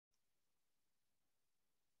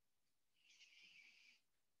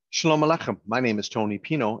Shalom Aleichem. My name is Tony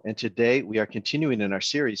Pino, and today we are continuing in our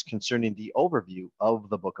series concerning the overview of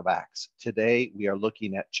the book of Acts. Today we are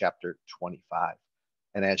looking at chapter 25.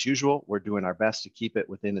 And as usual, we're doing our best to keep it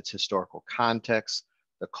within its historical context,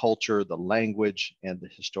 the culture, the language, and the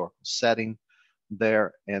historical setting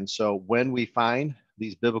there. And so when we find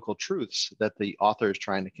these biblical truths that the author is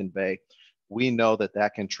trying to convey, we know that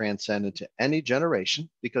that can transcend into any generation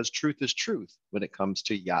because truth is truth when it comes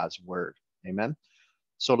to Yah's word. Amen.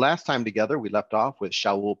 So last time together, we left off with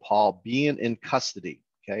Shaul Paul being in custody,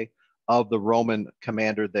 okay, of the Roman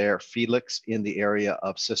commander there, Felix, in the area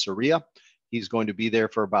of Caesarea. He's going to be there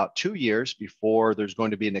for about 2 years before there's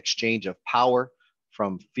going to be an exchange of power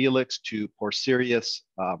from Felix to Porcius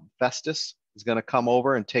Festus is going to come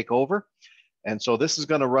over and take over. And so this is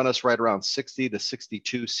going to run us right around 60 to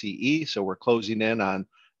 62 CE. So we're closing in on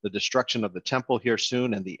the destruction of the temple here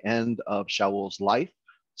soon and the end of Shaul's life.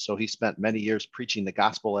 So he spent many years preaching the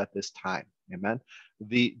gospel at this time. Amen.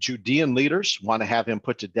 The Judean leaders want to have him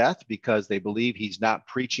put to death because they believe he's not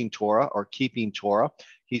preaching Torah or keeping Torah.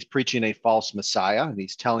 He's preaching a false Messiah, and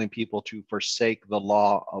he's telling people to forsake the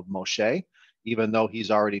law of Moshe, even though he's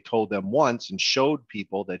already told them once and showed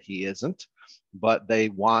people that he isn't. But they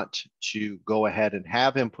want to go ahead and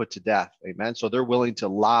have him put to death. Amen. So they're willing to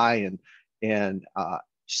lie and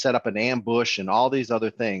set up an ambush and all these other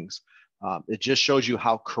things. It just shows you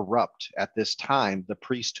how corrupt at this time the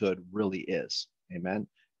priesthood really is. Amen.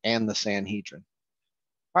 And the Sanhedrin.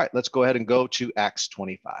 All right, let's go ahead and go to Acts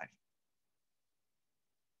 25.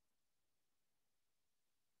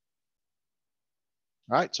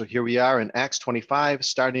 All right, so here we are in Acts 25,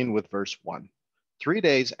 starting with verse 1. 3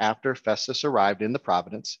 days after Festus arrived in the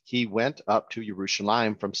province, he went up to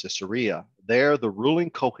Jerusalem from Caesarea. There, the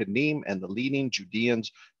ruling Kohanim and the leading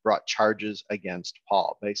Judeans brought charges against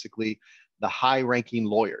Paul, basically the high-ranking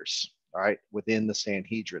lawyers, all right, within the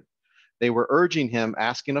Sanhedrin. They were urging him,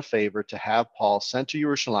 asking a favor to have Paul sent to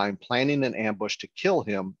Jerusalem, planning an ambush to kill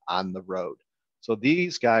him on the road. So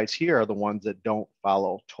these guys here are the ones that don't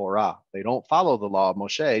follow Torah. They don't follow the law of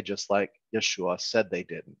Moshe, just like Yeshua said they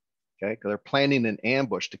didn't. Okay, because they're planning an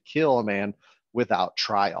ambush to kill a man without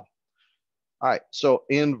trial. All right, so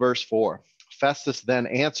in verse 4, Festus then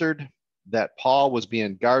answered that Paul was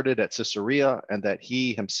being guarded at Caesarea and that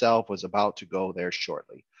he himself was about to go there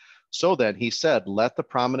shortly. So then he said, let the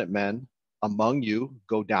prominent men among you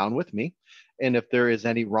go down with me, and if there is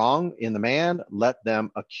any wrong in the man, let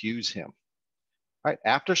them accuse him. All right,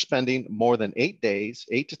 after spending more than 8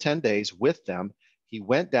 to 10 days with them, he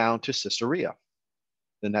went down to Caesarea.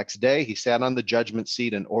 The next day, he sat on the judgment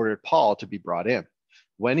seat and ordered Paul to be brought in.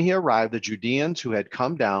 When he arrived, the Judeans who had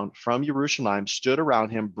come down from Jerusalem stood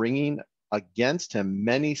around him, bringing against him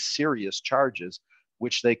many serious charges,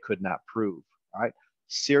 which they could not prove. All right,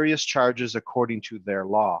 serious charges according to their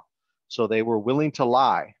law. So they were willing to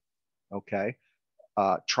lie, okay,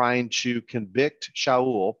 trying to convict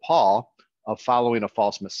Paul, of following a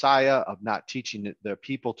false Messiah, of not teaching the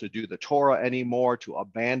people to do the Torah anymore, to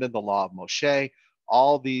abandon the law of Moshe.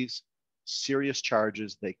 All these serious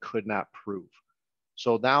charges they could not prove.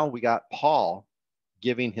 So now we got Paul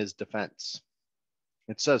giving his defense.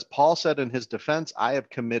 It says, Paul said in his defense, I have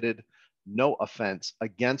committed no offense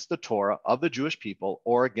against the Torah of the Jewish people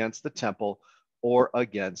or against the temple or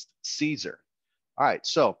against Caesar. All right,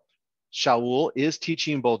 so Shaul is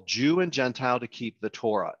teaching both Jew and Gentile to keep the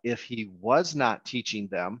Torah. If he was not teaching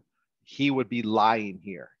them, he would be lying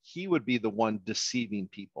here. He would be the one deceiving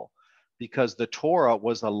people, because the Torah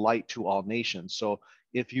was a light to all nations. So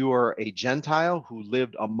if you were a Gentile who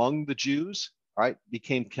lived among the Jews, right,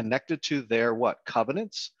 became connected to their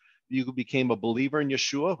covenants, you became a believer in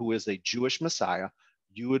Yeshua, who is a Jewish Messiah,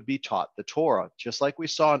 you would be taught the Torah. Just like we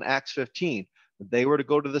saw in Acts 15, they were to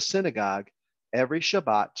go to the synagogue every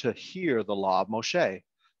Shabbat to hear the law of Moshe.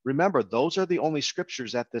 Remember, those are the only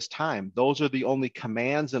scriptures at this time. Those are the only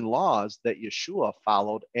commands and laws that Yeshua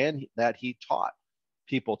followed and that he taught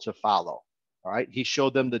people to follow. All right, he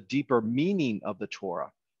showed them the deeper meaning of the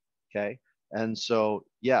Torah. Okay, and so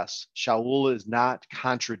yes, Shaul is not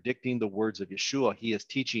contradicting the words of Yeshua. He is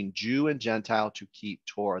teaching Jew and Gentile to keep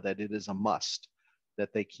Torah, that it is a must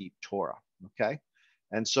that they keep Torah. Okay,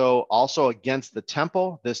 and so also against the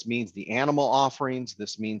temple, this means the animal offerings.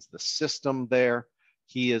 This means the system there.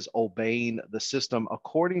 He is obeying the system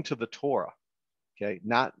according to the Torah. Okay,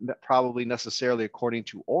 not probably necessarily according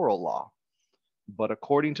to oral law, but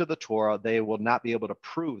according to the Torah, they will not be able to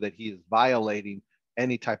prove that he is violating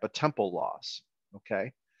any type of temple laws,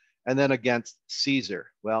 okay? And then against Caesar,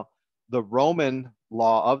 well, the Roman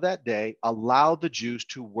law of that day allowed the Jews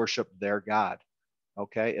to worship their God,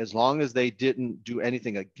 okay? As long as they didn't do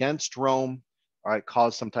anything against Rome, all right,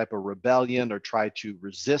 cause some type of rebellion or try to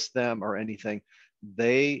resist them or anything.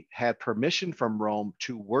 They had permission from Rome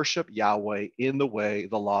to worship Yahweh in the way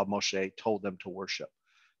the law of Moshe told them to worship.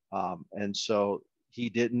 And so he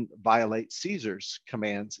didn't violate Caesar's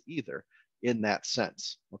commands either in that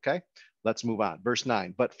sense. Okay, let's move on. Verse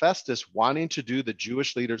 9. But Festus, wanting to do the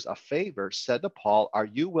Jewish leaders a favor, said to Paul, "Are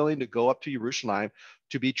you willing to go up to Jerusalem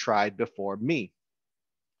to be tried before me?"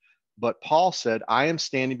 But Paul said, "I am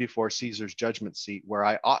standing before Caesar's judgment seat where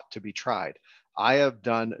I ought to be tried. I have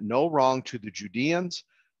done no wrong to the Judeans,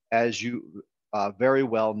 as you very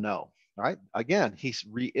well know." All right. Again, he's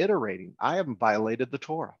reiterating, I haven't violated the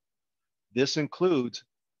Torah. This includes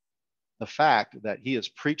the fact that he is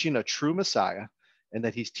preaching a true Messiah and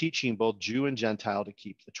that he's teaching both Jew and Gentile to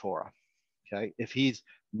keep the Torah. Okay. If he's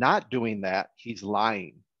not doing that, he's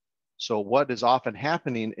lying. So what is often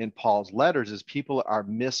happening in Paul's letters is people are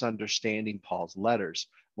misunderstanding Paul's letters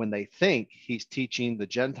when they think he's teaching the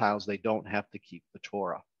Gentiles they don't have to keep the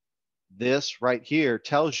Torah. This right here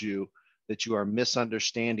tells you that you are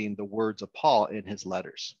misunderstanding the words of Paul in his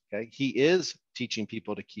letters. Okay, he is teaching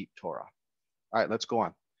people to keep Torah. All right, let's go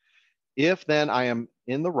on. If then I am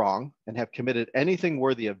in the wrong and have committed anything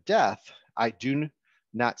worthy of death, I do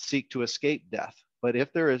not seek to escape death. But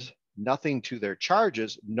if there is nothing to their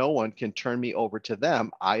charges, no one can turn me over to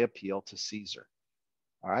them. I appeal to Caesar.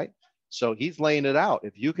 All right. So he's laying it out.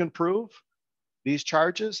 If you can prove these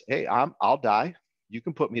charges, hey, I'll die. You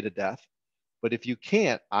can put me to death. But if you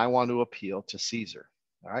can't, I want to appeal to Caesar.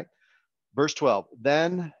 All right. Verse 12.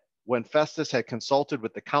 Then when Festus had consulted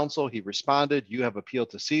with the council, he responded, "You have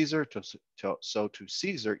appealed to Caesar, so to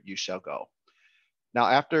Caesar you shall go." Now,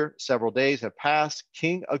 after several days have passed,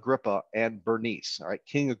 King Agrippa and Bernice, all right,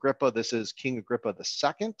 King Agrippa, this is King Agrippa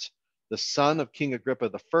II, the son of King Agrippa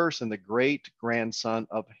I, and the great grandson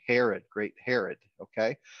of Herod, great Herod,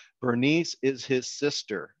 okay? Bernice is his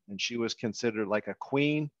sister, and she was considered like a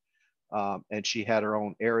queen, and she had her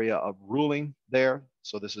own area of ruling there.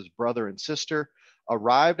 So this is brother and sister,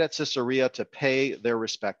 arrived at Caesarea to pay their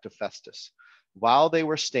respect to Festus. While they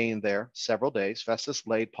were staying there several days, Festus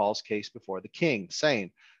laid Paul's case before the king,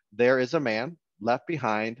 saying, "There is a man left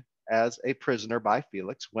behind as a prisoner by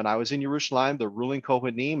Felix. When I was in Jerusalem, the ruling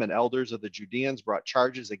Kohanim and elders of the Judeans brought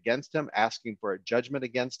charges against him, asking for a judgment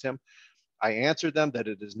against him. I answered them that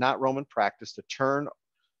it is not Roman practice to turn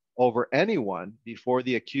over anyone before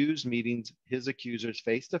the accused meetings his accusers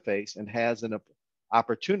face to face and has an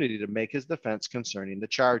opportunity to make his defense concerning the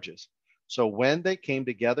charges. So when they came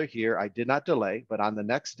together here, I did not delay, but on the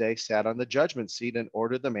next day sat on the judgment seat and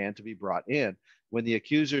ordered the man to be brought in. When the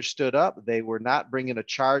accusers stood up, they were not bringing a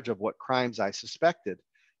charge of what crimes I suspected.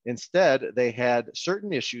 Instead, they had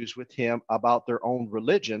certain issues with him about their own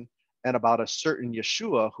religion and about a certain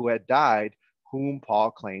Yeshua who had died, whom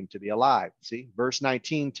Paul claimed to be alive." See, verse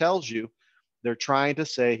 19 tells you they're trying to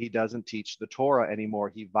say he doesn't teach the Torah anymore.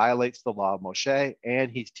 He violates the law of Moshe, and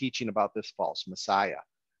he's teaching about this false Messiah.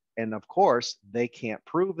 And of course, they can't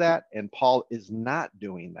prove that, and Paul is not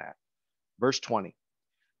doing that. Verse 20.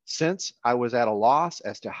 Since I was at a loss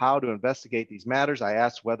as to how to investigate these matters, I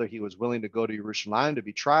asked whether he was willing to go to Jerusalem to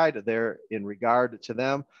be tried there in regard to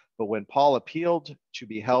them. But when Paul appealed to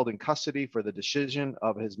be held in custody for the decision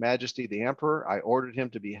of His Majesty the Emperor, I ordered him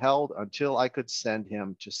to be held until I could send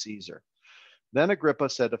him to Caesar. Then Agrippa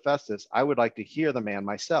said to Festus, "I would like to hear the man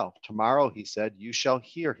myself." "Tomorrow," he said, "you shall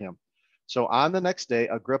hear him." So on the next day,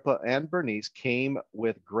 Agrippa and Bernice came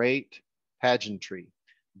with great pageantry.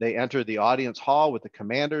 They entered the audience hall with the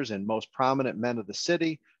commanders and most prominent men of the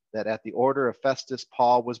city, that at the order of Festus,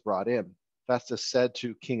 Paul was brought in. Festus said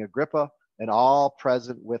to King Agrippa and all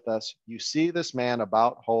present with us, "You see this man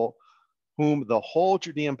about whom the whole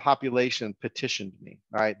Judean population petitioned me."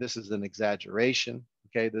 All right, this is an exaggeration.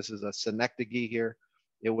 Okay, this is a synecdoche here.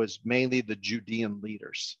 It was mainly the Judean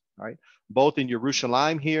leaders. All right, both in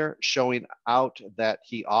Jerusalem here, showing out that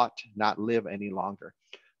he ought not live any longer.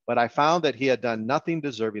 But I found that he had done nothing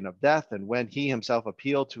deserving of death, and when he himself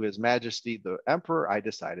appealed to His Majesty the Emperor, I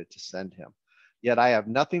decided to send him. Yet I have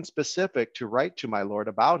nothing specific to write to my lord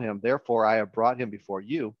about him. Therefore, I have brought him before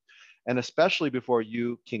you, and especially before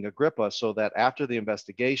you, King Agrippa, so that after the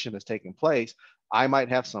investigation has taken place, I might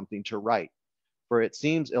have something to write. For it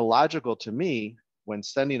seems illogical to me, when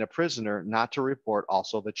sending a prisoner, not to report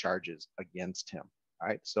also the charges against him. All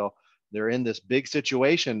right, so they're in this big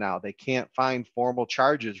situation now. They can't find formal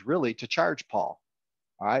charges really to charge Paul.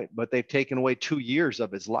 All right, but they've taken away 2 years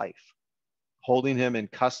of his life, holding him in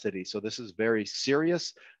custody. So this is very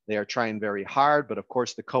serious. They are trying very hard, but of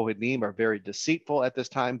course the Kohanim are very deceitful at this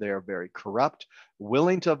time. They are very corrupt,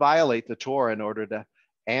 willing to violate the Torah in order to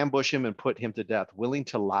ambush him and put him to death, willing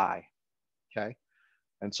to lie. Okay.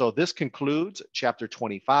 And so this concludes chapter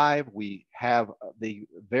 25. We have the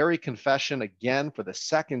very confession again for the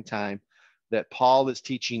second time that Paul is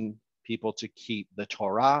teaching people to keep the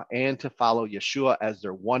Torah and to follow Yeshua as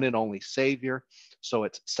their one and only Savior. So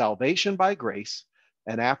it's salvation by grace.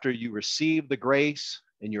 And after you receive the grace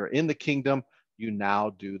and you're in the kingdom, you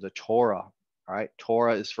now do the Torah. All right.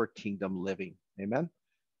 Torah is for kingdom living. Amen.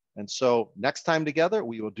 And so next time together,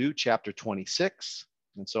 we will do chapter 26.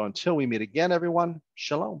 And so until we meet again, everyone,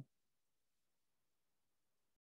 shalom.